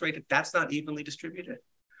their tax rate? That's not evenly distributed.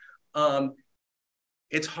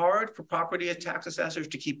 It's hard for property tax assessors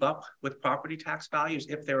to keep up with property tax values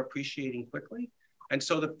if they're appreciating quickly. And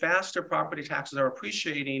so the faster property taxes are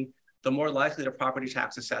appreciating, the more likely the property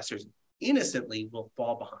tax assessors innocently will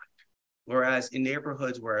fall behind. Whereas in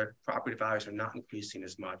neighborhoods where property values are not increasing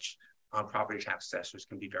as much, property tax assessors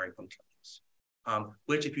can be very punctilious.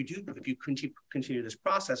 Which if you continue this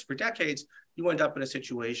process for decades, you end up in a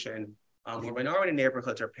situation where minority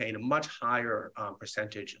neighborhoods are paying a much higher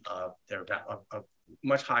percentage of their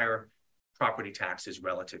much higher property taxes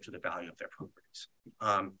relative to the value of their properties.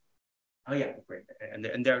 Oh yeah, great.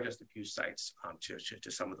 And there are just a few sites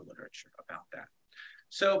to some of the literature about that.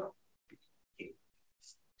 So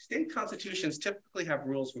state constitutions typically have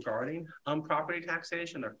rules regarding property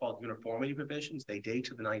taxation. They're called uniformity provisions. They date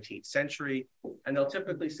to the 19th century, and they'll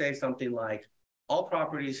typically say something like, all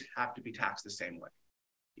properties have to be taxed the same way.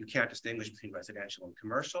 You can't distinguish between residential and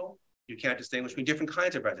commercial. You can't distinguish between different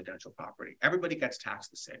kinds of residential property. Everybody gets taxed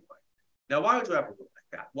the same way. Now, why would you have a rule like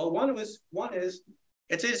that? Well, one is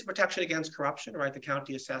it is protection against corruption, right? The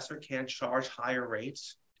county assessor can't charge higher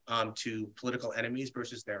rates to political enemies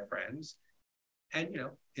versus their friends. And,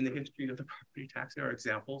 in the history of the property tax, there are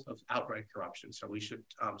examples of outright corruption. So we should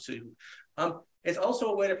sue. It's also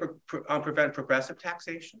a way to prevent progressive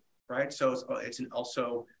taxation, right? So it's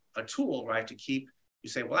also a tool, right, to keep, you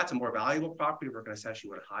say, well, that's a more valuable property. We're going to assess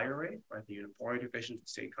you at a higher rate, right? The uniformity provisions of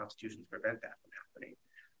state constitutions prevent that from happening.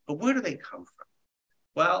 But where do they come from?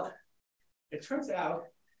 Well, it turns out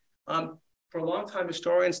for a long time,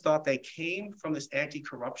 historians thought they came from this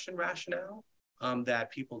anti-corruption rationale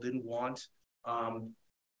that people didn't want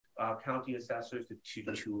county assessors to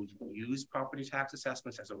use property tax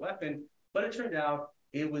assessments as a weapon, but it turned out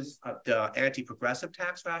it was the anti-progressive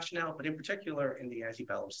tax rationale, but in particular in the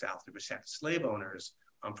antebellum South to protect slave owners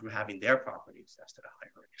from having their property assessed at a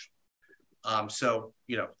higher rate.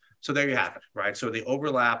 So there you have it, right? So the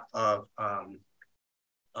overlap of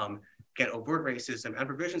again, overt racism and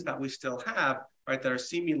provisions that we still have, right, that are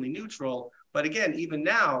seemingly neutral, but again, even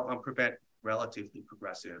now prevent relatively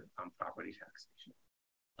progressive property taxation.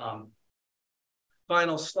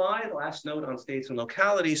 Final slide, last note on states and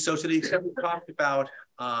localities. So to the extent we talked about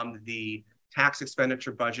the tax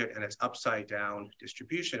expenditure budget and its upside down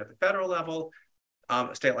distribution at the federal level,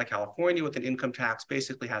 a state like California with an income tax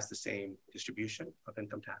basically has the same distribution of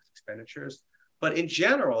income tax expenditures. But in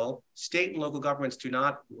general, state and local governments do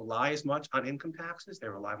not rely as much on income taxes. They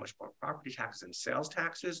rely much more on property taxes and sales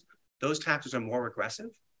taxes. Those taxes are more regressive.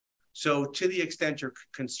 So to the extent your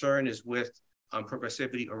concern is with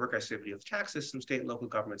progressivity or regressivity of tax systems, state and local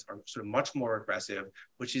governments are sort of much more aggressive,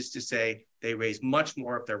 which is to say they raise much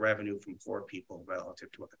more of their revenue from poor people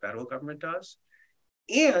relative to what the federal government does.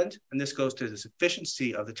 And this goes to the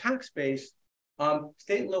sufficiency of the tax base,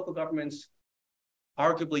 state and local governments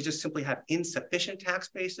arguably just simply have insufficient tax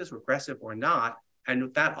bases, regressive or not,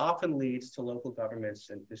 and that often leads to local governments,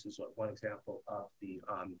 and this is one example of the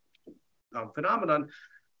phenomenon,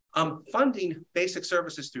 funding basic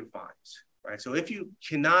services through fines, right? So if you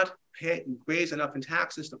cannot raise enough in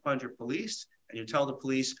taxes to fund your police, and you tell the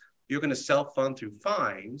police you're going to self-fund through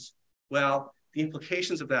fines, well, the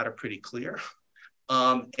implications of that are pretty clear.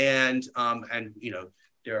 And you know,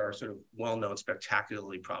 there are sort of well-known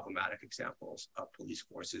spectacularly problematic examples of police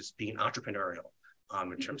forces being entrepreneurial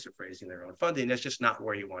in terms of raising their own funding. That's just not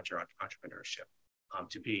where you want your entrepreneurship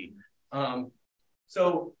to be.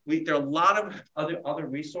 So there are a lot of other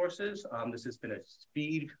resources. This has been a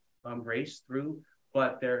speed race through,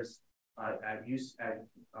 but there's at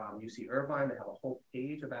UC Irvine, they have a whole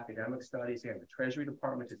page of academic studies, and the Treasury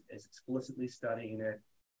Department is explicitly studying it.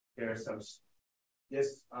 There's some,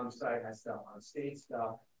 this site has stuff on state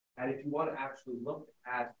stuff. And if you want to actually look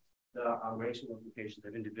at the racial implications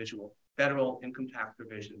of individual federal income tax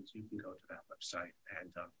provisions, you can go to that website and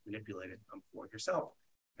manipulate it for yourself.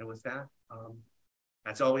 And with that,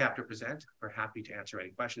 that's all we have to present. We're happy to answer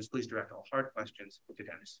any questions. Please direct all hard questions to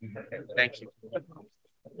Dennis. Thank you.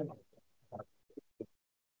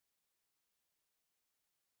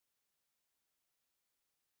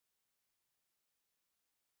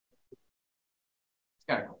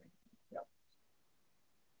 Kind of cool. Yeah.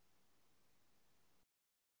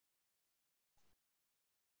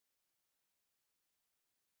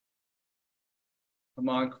 Come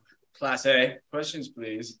on, Class A. Questions,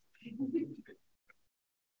 please.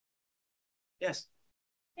 Yes.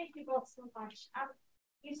 Thank you both so much.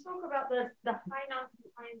 You spoke about the high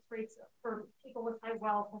non-compliance rates for people with high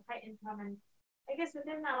wealth and high income. And I guess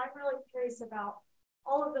within that, I'm really curious about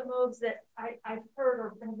all of the moves that I've heard or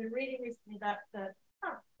have been reading recently, that the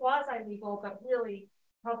quasi-legal, but really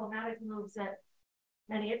problematic moves that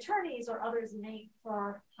many attorneys or others make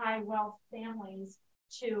for high wealth families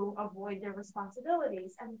to avoid their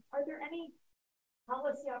responsibilities. And are there any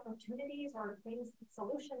policy opportunities or things,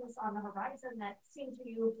 solutions on the horizon that seem to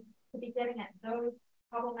you to be getting at those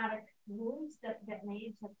problematic moves that get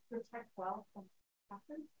made to protect wealth and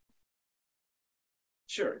taxes?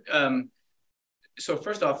 Sure. So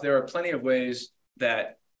first off, there are plenty of ways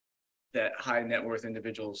that high net worth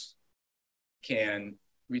individuals can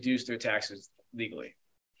reduce their taxes legally.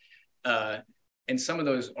 And some of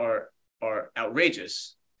those are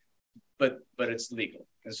outrageous, but it's legal.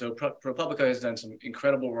 And so ProPublica has done some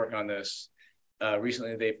incredible work on this.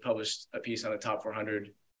 Recently, they published a piece on the top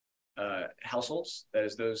 400 households. That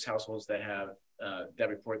is those households that have that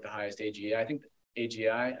report the highest AGI. I think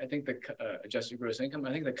the adjusted gross income,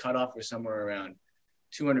 I think the cutoff was somewhere around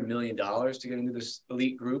 $200 million to get into this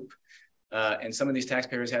elite group. And some of these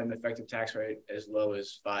taxpayers had an effective tax rate as low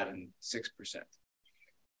as 5% and 6%.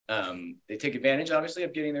 They take advantage, obviously,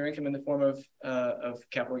 of getting their income in the form of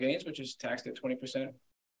capital gains, which is taxed at 20%.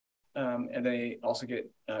 And they also get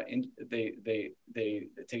they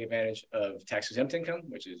take advantage of tax exempt income,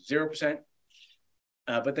 which is 0%.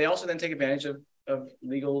 But they also then take advantage of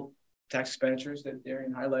legal tax expenditures that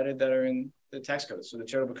Darian highlighted that are in the tax code. So the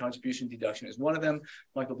charitable contribution deduction is one of them.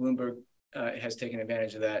 Michael Bloomberg has taken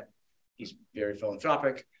advantage of that. He's very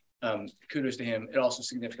philanthropic. Kudos to him. It also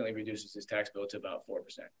significantly reduces his tax bill to about 4%.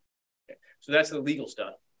 Okay. So that's the legal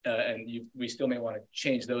stuff. And we still may want to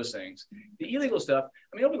change those things. The illegal stuff,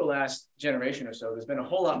 I mean, over the last generation or so, there's been a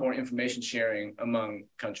whole lot more information sharing among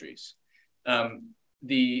countries.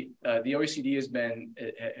 The OECD has been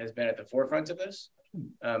at the forefront of this.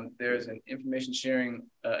 There's an information sharing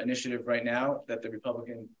initiative right now that the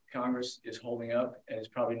Republican Congress is holding up and is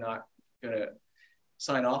probably not going to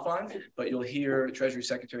sign off on, but you'll hear Treasury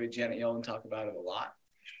Secretary Janet Yellen talk about it a lot,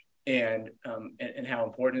 and how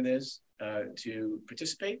important it is to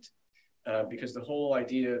participate, because the whole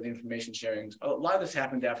idea of the information sharing, a lot of this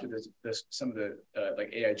happened after some of the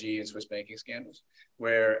like AIG and Swiss banking scandals,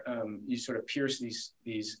 where you sort of pierce these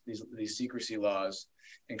secrecy laws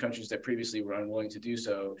in countries that previously were unwilling to do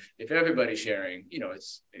so. If everybody's sharing, you know, it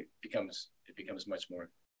becomes much more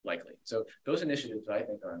likely. So those initiatives, I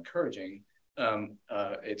think, are encouraging.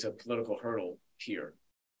 It's a political hurdle here.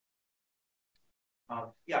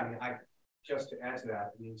 Yeah, I mean, just to add to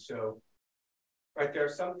that, I mean, so, right, there are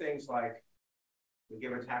some things like We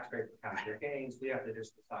give a tax rate for capital gains. We have to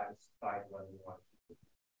just decide whether we want to.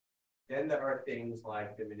 Then there are things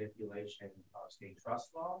like the manipulation of state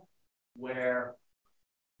trust law, where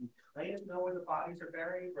we kind of know where the bodies are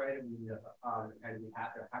buried, right? And there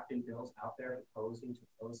have been bills out there proposing to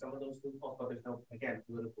close some of those loopholes, but there's no, again,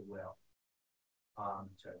 political will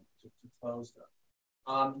to close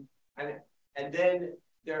them. And then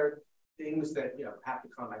there are things that have to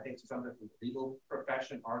come, I think, to some of the legal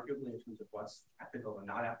profession, arguably in terms of what's ethical and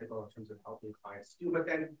not ethical in terms of helping clients do. But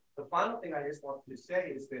then the final thing I just wanted to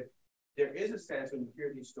say is that there is a sense when you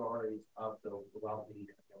hear these stories of the wealthy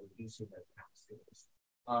reducing their taxes,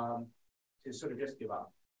 to sort of just give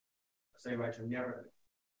up. Say, right, you're never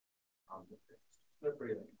going to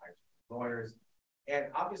slippery like lawyers. And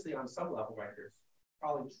obviously on some level, right, there's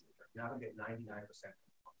probably you're not going to get 99%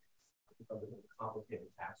 of the complicated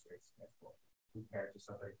tax rate schedule compared to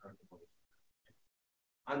somebody currently.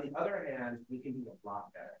 On the other hand, we can do a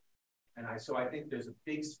lot better. And so I think there's a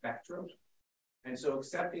big spectrum. And so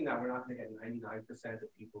accepting that we're not going to get 99% of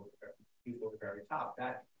people at the very top,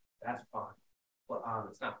 that's fine. But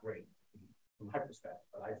it's not great from my perspective.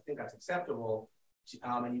 But I think that's acceptable.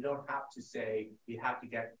 And you don't have to say we have to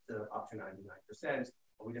get to up to 99%,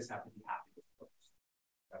 but we just have to be happy with those.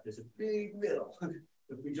 There's a big middle.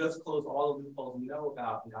 If we just close all the loopholes we know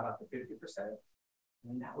about and got up to 50%,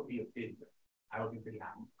 then that would be a big win. I would be pretty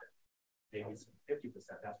happy with it. Maybe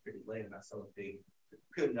 50%, that's pretty lame. That's so big,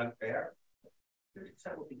 really unfair.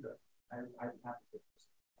 50% would be good. I'd be happy with this.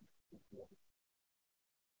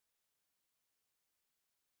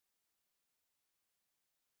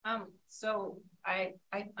 So I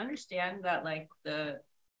understand that like the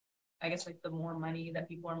more money that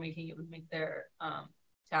people are making, it would make their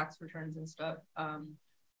tax returns and stuff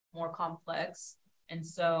more complex. And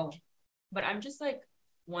so, but I'm just like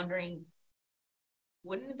wondering,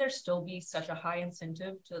 wouldn't there still be such a high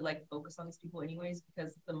incentive to like focus on these people anyways?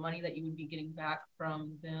 Because the money that you would be getting back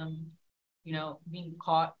from them, being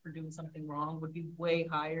caught for doing something wrong would be way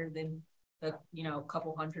higher than the,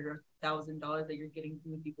 couple $100 or $1,000 that you're getting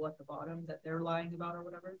from the people at the bottom that they're lying about or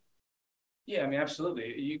whatever. Yeah, I mean,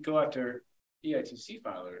 absolutely. You go after EITC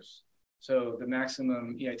filers. So the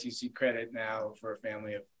maximum EITC credit now for a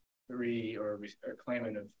family of 3 or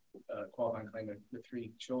claimant of qualifying claimant with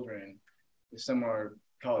 3 children is somewhere,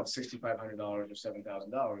 call it $6,500 or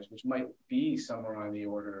 $7,000, which might be somewhere on the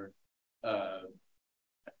order of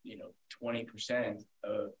 20%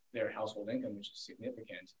 of their household income, which is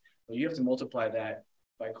significant. But you have to multiply that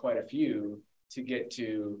by quite a few to get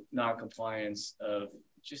to non-compliance of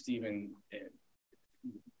just even a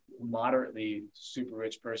moderately super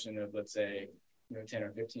rich person of, let's say, $10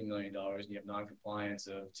 or $15 million, and you have non-compliance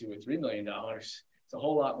of $2 or $3 million. It's a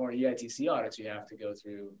whole lot more EITC audits you have to go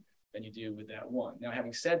through than you do with that one. Now,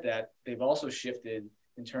 having said that, they've also shifted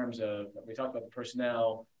in terms of, we talked about the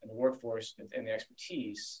personnel and the workforce and the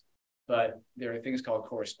expertise, but there are things called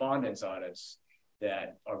correspondence audits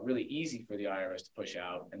that are really easy for the IRS to push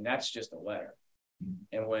out, and that's just a letter.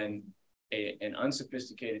 And when an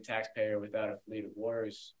unsophisticated taxpayer without a fleet of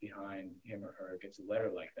lawyers behind him or her gets a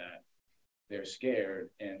letter like that, they're scared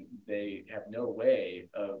and they have no way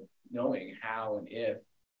of knowing how and if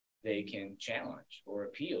they can challenge or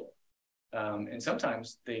appeal. And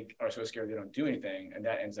sometimes they are so scared they don't do anything, and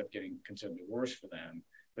that ends up getting considerably worse for them.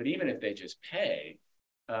 But even if they just pay,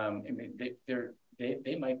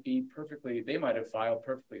 they might have filed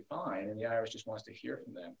perfectly fine, and the IRS just wants to hear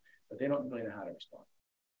from them, but they don't really know how to respond.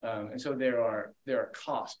 And so there are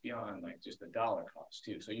costs beyond like just the dollar cost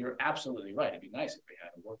too. So you're absolutely right. It'd be nice if we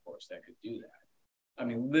had a workforce that could do that. I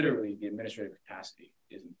mean, literally, the administrative capacity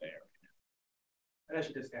isn't there right now. And I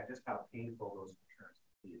should just add just how painful those returns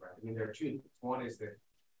can be, right? I mean, there are 2 things. One is that,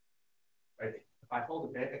 right, if I hold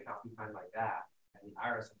a bank account behind my back and the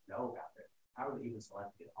IRS doesn't know about it, how would they even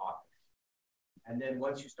select an audit? And then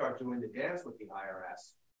once you start doing the dance with the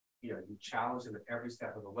IRS, you challenge them at every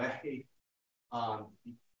step of the way.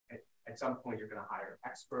 At some point, you're going to hire an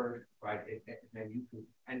expert, right? And then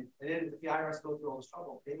and then if the IRS goes through all this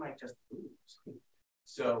trouble, they might just lose.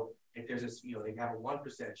 So if there's this, they have a 1%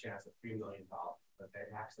 chance of $3 million, but they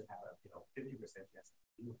actually have a 50% chance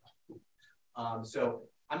of $2 million. So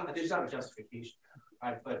there's not a justification,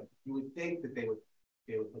 right? But you would think that they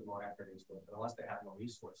would put more effort into it, but unless they have more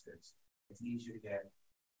resources, it's easier to get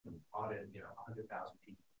audited, 100,000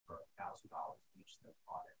 people for $1,000 each to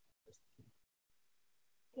audit.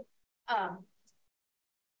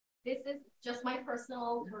 This is just my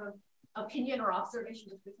personal sort of opinion or observation,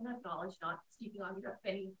 just we can acknowledge, not speaking on behalf of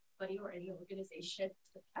anybody or any organization,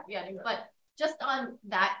 but just on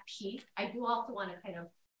that piece, I do also want to kind of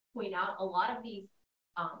point out a lot of these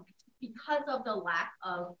because of the lack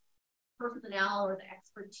of personnel or the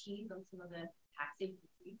expertise of some of the tax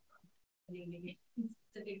agencies,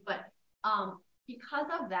 specific, but because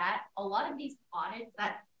of that, a lot of these audits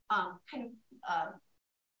that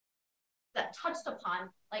that touched upon,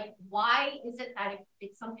 like, why is it that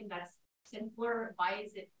it's something that's simpler? Why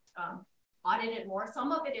is it audited more?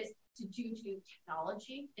 Some of it is due to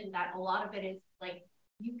technology, in that a lot of it is like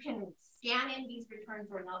you can scan in these returns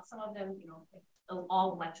or not. Some of them, you know,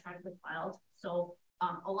 all electronically filed. So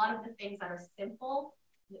a lot of the things that are simple,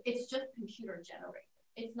 it's just computer generated.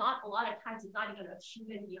 It's not, a lot of times it's not even a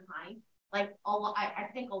human behind. Like I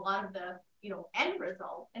think a lot of the, you know, end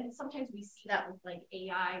result, and sometimes we see that with like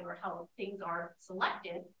AI or how things are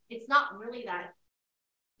selected, it's not really that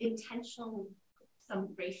intentional,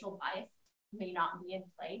 some racial bias may not be in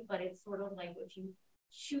play, but it's sort of like if you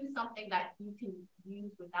choose something that you can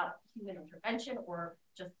use without human intervention, or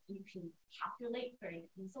just you can calculate very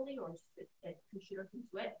easily, or just a computer can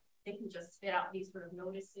do it, they can just spit out these sort of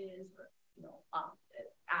notices, or, you know,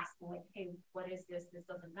 ask like, hey, what is this? This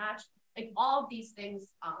doesn't match. Like all of these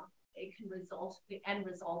things, it can result, the end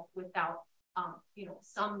result, without, you know,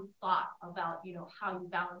 some thought about, you know, how you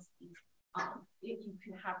balance these. You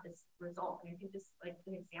can have this result, and I think this is like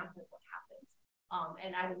an example of what happens.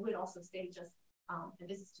 And I would also say just, and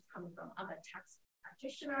this is just coming from, I'm a tax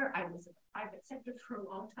practitioner. I was in the private sector for a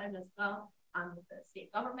long time as well. I'm with the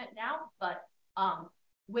state government now, but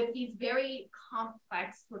with these very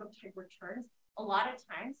complex sort of type returns, a lot of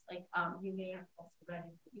times, like you may have also read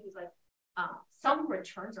in the news, like some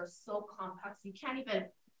returns are so complex you can't even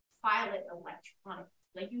file it electronically.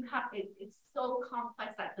 Like you have, it's so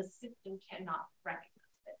complex that the system cannot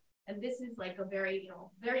recognize it. And this is like a very, you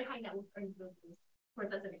know, very high net worth individuals. Of course,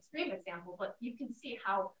 that's an extreme example, but you can see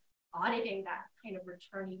how auditing that kind of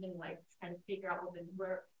return, even like trying to figure out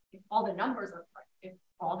where if all the numbers are correct, if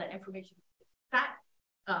all the information, that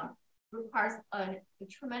requires a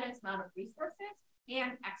tremendous amount of resources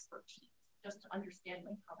and expertise just to understand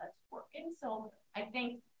like how that's working. So I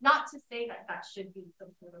think, not to say that that should be some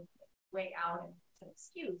sort of way out and an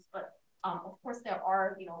excuse, but of course there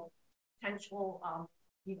are, you know, potential,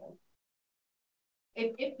 you know,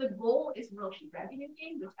 if the goal is really revenue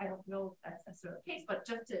gain, which I don't know if that's necessarily the case, but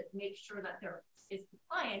just to make sure that there is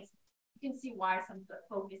compliance, you can see why some of the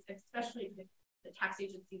focus, especially if the tax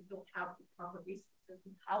agencies don't have the proper resources,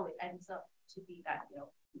 and how it ends up to be that, you know,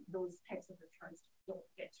 those types of returns don't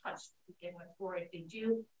get touched to begin with, or if they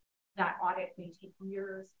do, that audit may take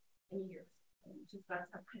years and years. And just that's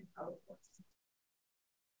kind of how it works.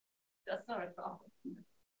 That's not a problem.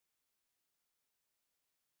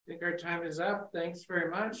 I think our time is up. Thanks very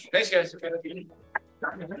much. Thanks, guys.